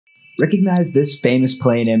Recognize this famous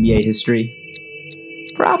play in NBA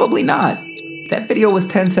history? Probably not. That video was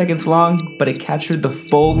 10 seconds long, but it captured the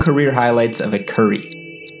full career highlights of a Curry.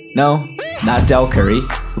 No, not Del Curry,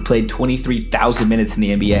 who played 23,000 minutes in the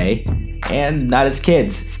NBA, and not his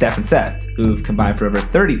kids, Steph and Seth, who've combined for over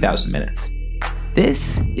 30,000 minutes.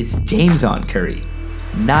 This is JamesOn Curry,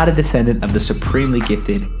 not a descendant of the supremely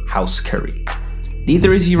gifted House Curry.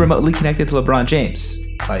 Neither is he remotely connected to LeBron James,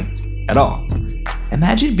 like, at all.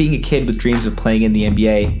 Imagine being a kid with dreams of playing in the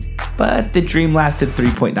NBA, but the dream lasted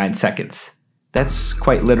 3.9 seconds. That's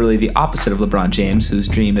quite literally the opposite of LeBron James, whose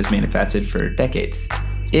dream has manifested for decades.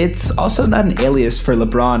 It's also not an alias for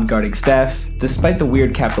LeBron guarding Steph, despite the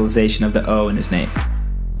weird capitalization of the O in his name.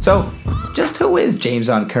 So, just who is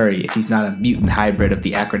JamesOn Curry if he's not a mutant hybrid of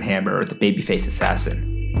the Akron Hammer or the Babyface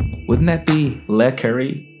Assassin? Wouldn't that be Le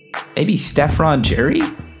Curry? Maybe Stephron Jerry?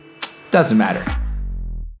 Doesn't matter.